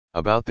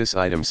About this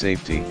item: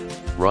 safety,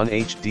 run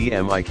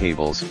HDMI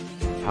cables,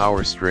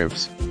 power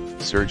strips,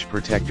 surge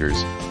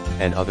protectors,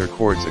 and other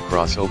cords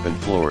across open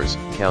floors,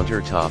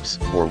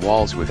 countertops, or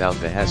walls without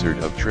the hazard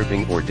of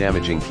tripping or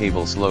damaging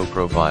cables. Low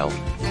profile,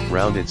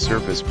 rounded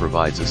surface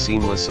provides a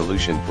seamless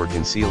solution for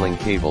concealing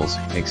cables,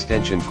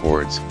 extension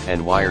cords,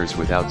 and wires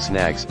without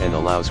snags and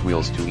allows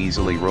wheels to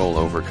easily roll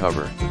over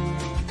cover.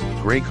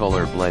 Gray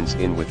color blends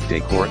in with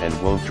decor and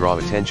won't draw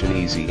attention.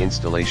 Easy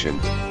installation,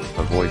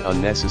 avoid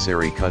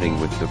unnecessary cutting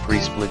with the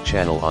pre-split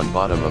channel on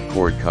bottom of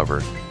cord cover,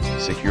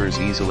 secures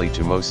easily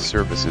to most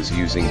surfaces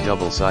using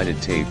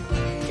double-sided tape,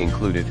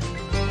 included,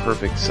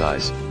 perfect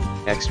size,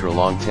 extra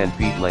long 10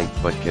 feet length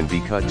but can be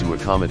cut to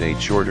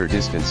accommodate shorter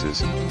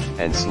distances,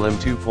 and slim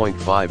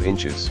 2.5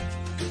 inches.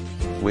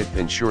 Width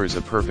ensures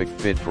a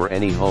perfect fit for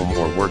any home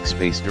or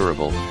workspace.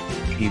 Durable,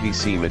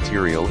 PVC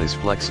material is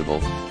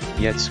flexible,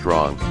 yet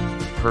strong,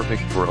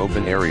 perfect for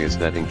open areas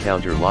that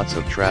encounter lots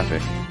of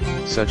traffic,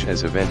 such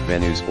as event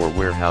venues or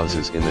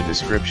warehouses. In the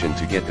description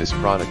to get this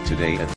product today at